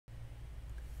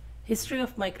History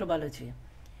of Microbiology.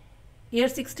 Year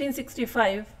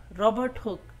 1665, Robert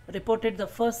Hooke reported the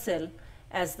first cell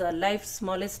as the life's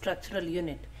smallest structural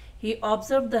unit. He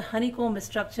observed the honeycomb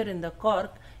structure in the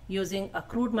cork using a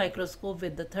crude microscope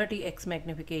with the 30x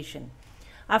magnification.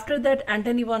 After that,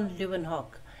 Antony von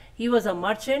Leeuwenhoek. He was a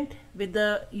merchant. With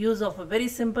the use of a very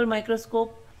simple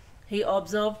microscope, he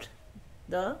observed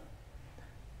the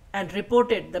and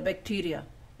reported the bacteria,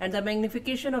 and the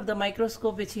magnification of the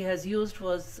microscope which he has used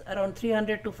was around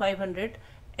 300 to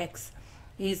 500x.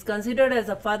 He is considered as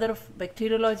the father of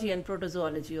bacteriology and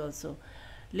protozoology also.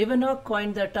 Leeuwenhoek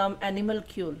coined the term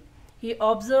animalcule. He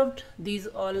observed these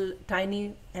all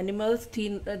tiny animals,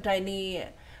 tiny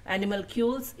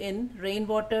animalcules in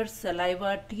rainwater,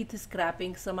 saliva, teeth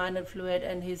scraping, seminal fluid,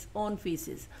 and his own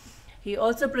feces. He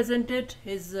also presented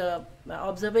his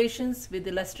observations with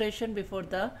illustration before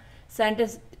the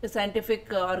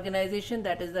scientific organization,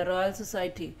 that is the Royal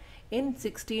Society, in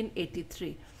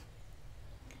 1683.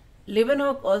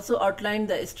 Leeuwenhoek also outlined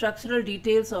the structural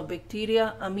details of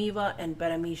bacteria, amoeba, and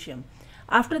paramecium.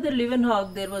 After the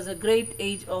Leeuwenhoek, there was a great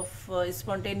age of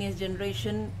spontaneous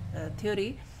generation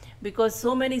theory, because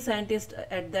so many scientists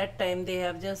at that time, they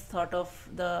have just thought of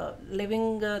the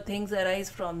living things arise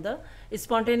from the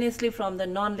spontaneously from the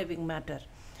non-living matter.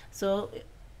 So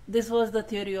this was the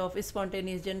theory of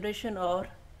spontaneous generation or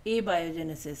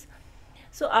abiogenesis.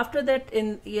 So after that,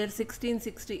 in year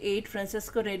 1668,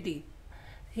 Francesco Redi,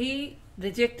 he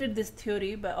rejected this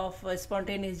theory of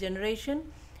spontaneous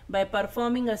generation by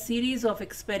performing a series of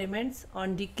experiments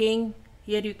on decaying.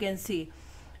 Here you can see.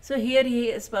 So here he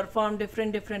has performed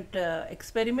different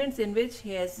experiments in which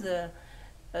he has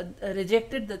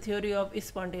rejected the theory of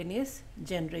spontaneous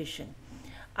generation.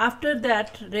 After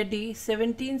that, Reddy,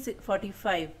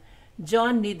 1745,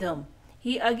 John Needham,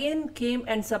 he again came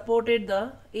and supported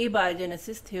the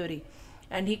abiogenesis theory,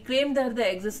 and he claimed that the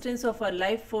existence of a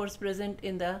life force present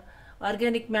in the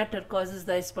organic matter causes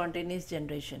the spontaneous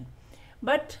generation.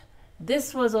 But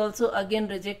this was also again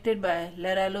rejected by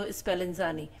Lerallo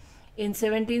Spallanzani in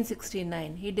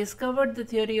 1769. He discovered the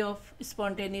theory of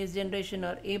spontaneous generation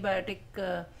or abiotic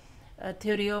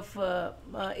theory of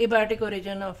abiotic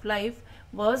origin of life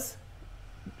was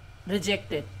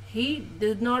rejected. He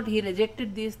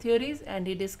rejected these theories, and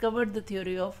he discovered the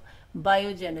theory of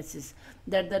biogenesis,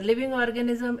 that the living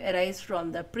organism arises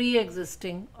from the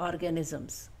pre-existing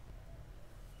organisms.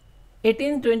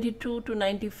 1822 to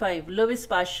 95, Louis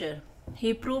Pasteur,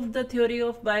 he proved the theory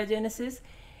of biogenesis.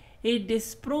 He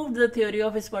disproved the theory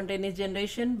of spontaneous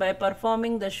generation by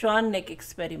performing the Swan neck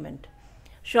experiment,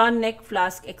 Swan neck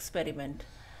flask experiment.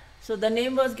 So the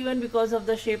name was given because of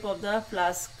the shape of the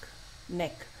flask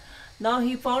neck. Now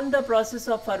he found the process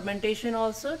of fermentation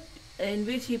also, in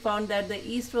which he found that the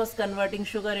yeast was converting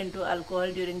sugar into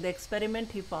alcohol. During the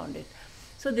experiment he found it.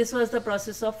 So this was the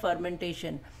process of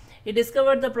fermentation. He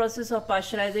discovered the process of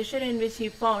pasteurization, in which he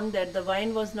found that the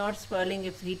wine was not spoiling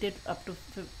if heated up to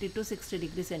 50 to 60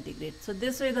 degrees centigrade. So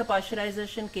this way the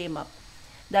pasteurization came up,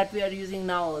 that we are using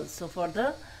now also for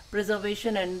the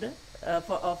preservation and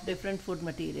of different food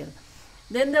material.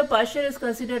 Then the Pasteur is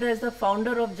considered as the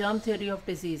founder of germ theory of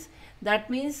disease.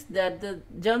 That means that the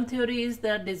germ theory is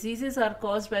that diseases are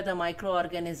caused by the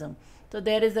microorganism. So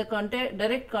there is a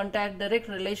direct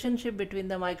relationship between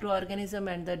the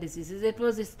microorganism and the diseases. It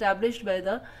was established by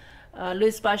the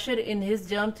Louis Pasteur in his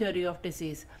germ theory of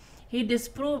disease.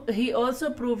 He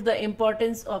also proved the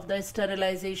importance of the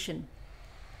sterilization.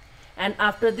 And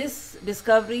after this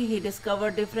discovery, he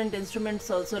discovered different instruments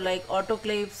also, like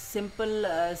autoclaves, simple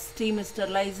steam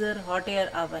sterilizer, hot air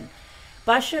oven.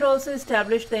 Pasteur also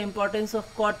established the importance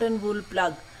of cotton wool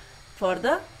plug for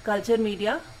the culture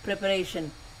media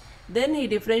preparation. Then he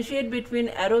differentiated between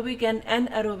aerobic and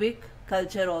anaerobic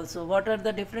culture also. What are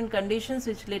the different conditions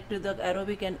which lead to the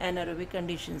aerobic and anaerobic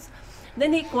conditions?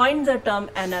 Then he coined the term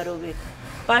anaerobic.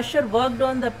 Pasteur worked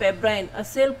on the pebrine, a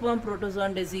silkworm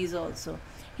protozoan disease also.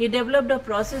 He developed a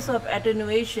process of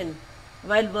attenuation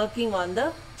while working on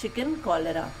the chicken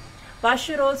cholera.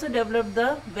 Pasteur also developed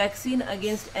the vaccine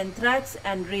against anthrax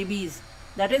and rabies,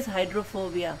 that is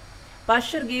hydrophobia.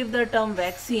 Pasteur gave the term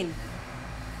vaccine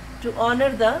to honor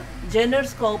the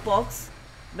Jenner's cowpox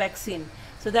vaccine.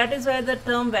 So that is why the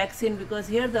term vaccine, because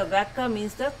here the vacca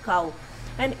means the cow.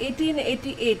 And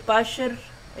 1888 Pasteur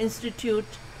Institute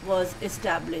was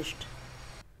established.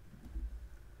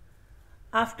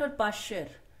 After Pasteur,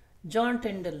 John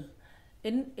Tyndall,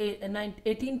 in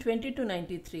 1820 to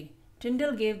 93,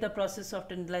 Tyndall gave the process of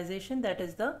tyndallization, that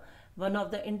is the one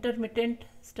of the intermittent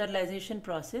sterilization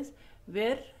process,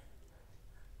 where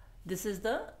this is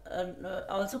the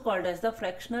also called as the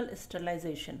fractional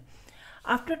sterilization.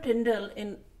 After Tyndall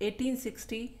in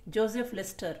 1860, Joseph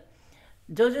Lister,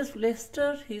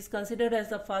 he is considered as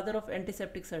the father of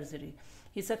antiseptic surgery.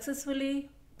 He successfully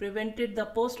prevented the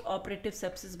post-operative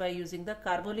sepsis by using the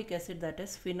carbolic acid, that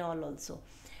is phenol also.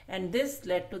 And this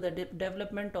led to the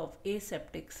development of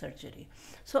aseptic surgery.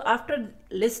 So after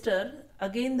Lister,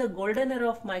 again the golden era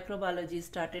of microbiology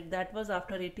started. That was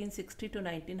after 1860 to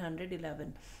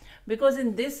 1911. Because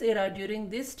in this era, during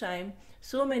this time,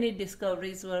 so many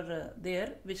discoveries were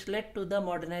there, which led to the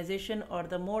modernization or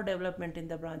the more development in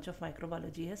the branch of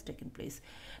microbiology has taken place.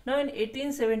 Now in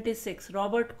 1876,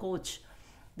 Robert Koch,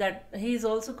 that he is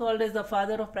also called as the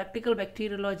father of practical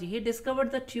bacteriology, he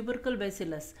discovered the tubercle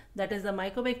bacillus, that is the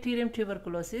Mycobacterium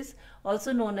tuberculosis,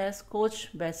 also known as Koch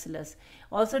bacillus.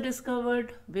 Also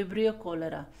discovered Vibrio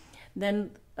cholera.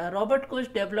 Then Robert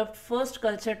Koch developed first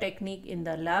culture technique in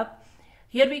the lab.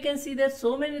 Here we can see that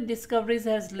so many discoveries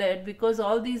has led, because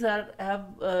all these have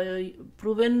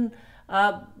proven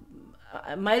a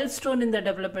milestone in the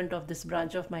development of this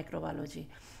branch of microbiology.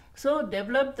 So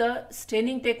developed the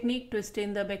staining technique to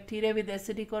stain the bacteria with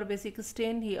acidic or basic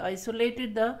stain. He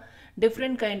isolated the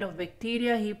different kind of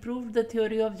bacteria. He proved the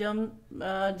theory of germ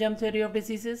theory of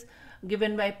diseases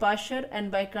given by Pasteur, and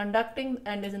by conducting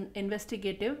and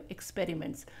investigative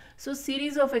experiments. So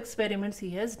series of experiments he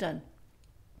has done.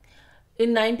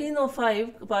 In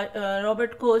 1905,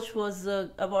 Robert Koch was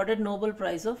awarded Nobel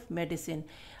Prize of Medicine.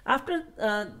 After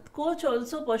Koch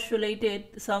also postulated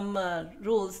some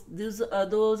rules.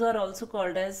 Those are also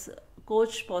called as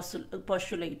Koch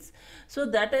postulates. So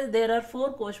that is, there are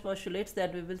 4 Koch postulates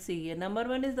that we will see here. Number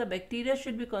 1 is the bacteria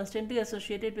should be constantly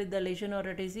associated with the lesion or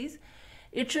a disease.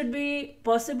 It should be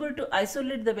possible to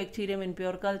isolate the bacterium in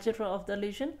pure culture of the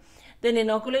lesion. Then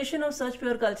inoculation of such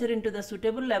pure culture into the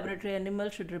suitable laboratory animal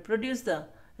should reproduce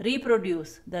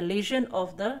the lesion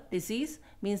of the disease,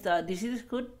 means the disease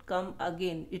could come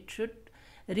again. It should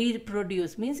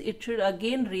reproduce, means it should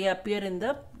again reappear in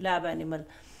the lab animal.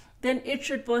 Then it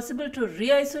should possible to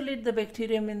re-isolate the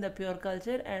bacterium in the pure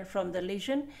culture and from the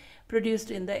lesion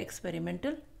produced in the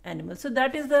experimental animal. So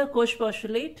that is the Koch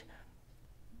postulate.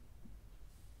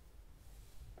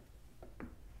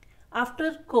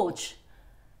 After Koch,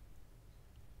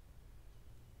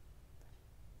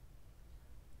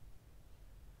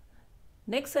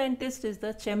 next scientist is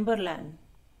the Chamberlain.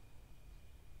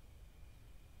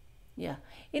 Yeah,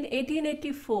 in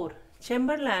 1884,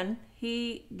 Chamberlain,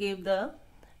 he gave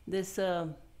this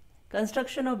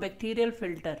construction of bacterial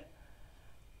filter,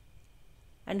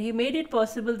 and he made it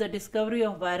possible the discovery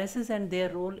of viruses and their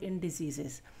role in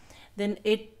diseases. Then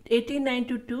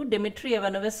 1892, Dmitry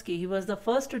Ivanovsky, he was the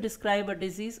first to describe a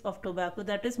disease of tobacco,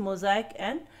 that is mosaic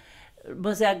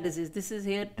disease. This is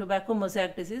here tobacco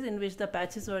mosaic disease, in which the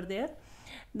patches were there.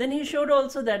 Then he showed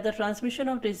also that the transmission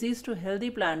of disease to healthy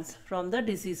plants from the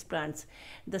diseased plants.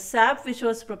 The sap which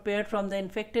was prepared from the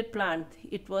infected plant,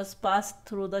 it was passed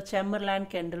through the Chamberlain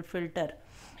candle filter.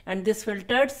 And this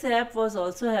filtered sap was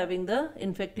also having the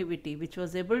infectivity, which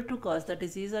was able to cause the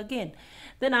disease again.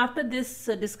 Then after this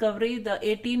discovery, the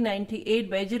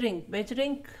 1898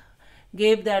 Beijerinck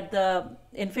gave that the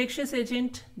infectious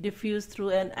agent diffused through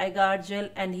an agar gel,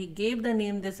 and he gave the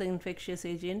name this infectious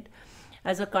agent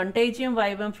as a contagium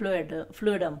vivum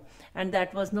fluidum, and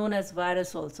that was known as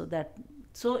virus also.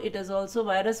 So it is also,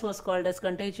 virus was called as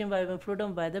contagium vivum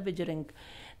fluidum by the Beijerinck.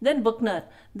 Then Buchner,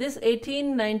 this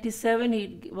 1897,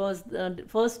 he was the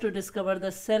first to discover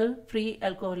the cell-free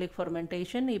alcoholic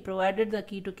fermentation. He provided the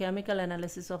key to chemical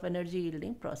analysis of energy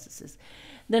yielding processes.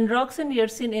 Then Rox and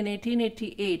Yersin in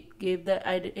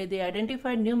 1888 they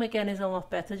identified new mechanism of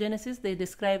pathogenesis. They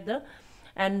described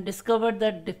and discovered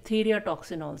the diphtheria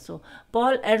toxin also.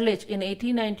 Paul Ehrlich in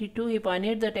 1892, he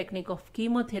pioneered the technique of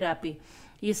chemotherapy.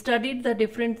 He studied the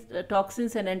different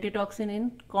toxins and antitoxin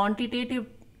in quantitative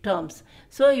terms.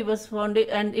 So he was founded,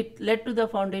 and it led to the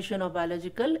foundation of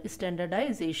biological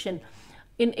standardization.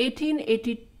 In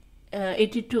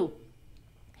 1882,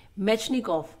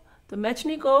 Mechnikov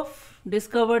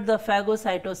discovered the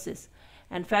phagocytosis,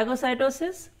 and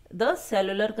phagocytosis, the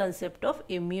cellular concept of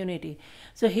immunity.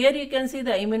 So here you can see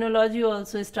the immunology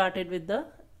also started with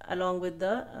along with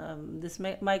this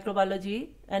microbiology,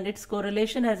 and its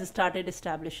correlation has started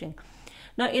establishing.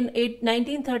 Now in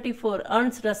 1934,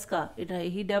 Ernst Ruska,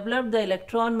 he developed the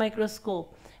electron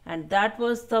microscope, and that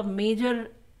was the major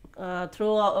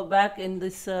throw back in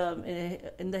this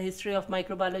in the history of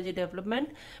microbiology development,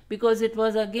 because it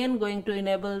was again going to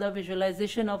enable the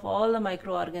visualization of all the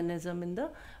microorganism in the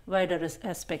wider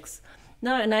aspects.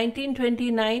 Now in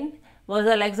 1929 was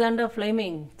Alexander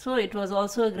Fleming. So it was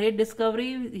also a great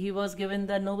discovery. He was given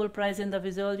the Nobel Prize in the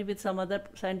physiology with some other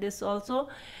scientists also.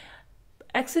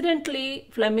 Accidentally,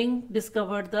 Fleming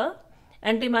discovered the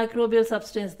antimicrobial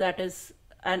substance that is,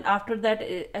 and after that,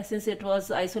 since it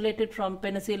was isolated from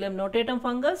Penicillium notatum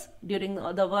fungus, during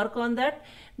the work on that,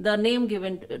 the name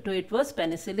given to it was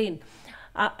penicillin.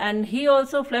 And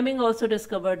Fleming also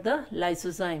discovered the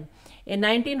lysozyme. In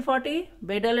 1940,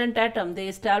 Bedell and Tatum, they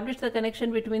established the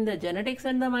connection between the genetics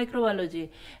and the microbiology.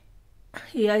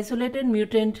 He isolated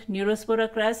mutant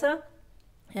Neurospora crassa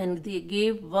and they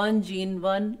gave one gene,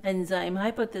 one enzyme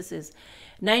hypothesis.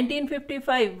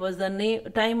 1955 was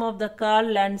the time of the Karl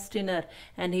Landsteiner,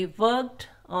 and he worked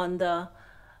on the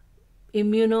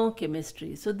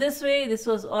immunochemistry. So this way, this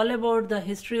was all about the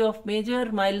history of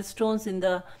major milestones in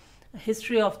the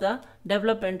history of the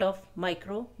development of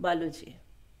microbiology.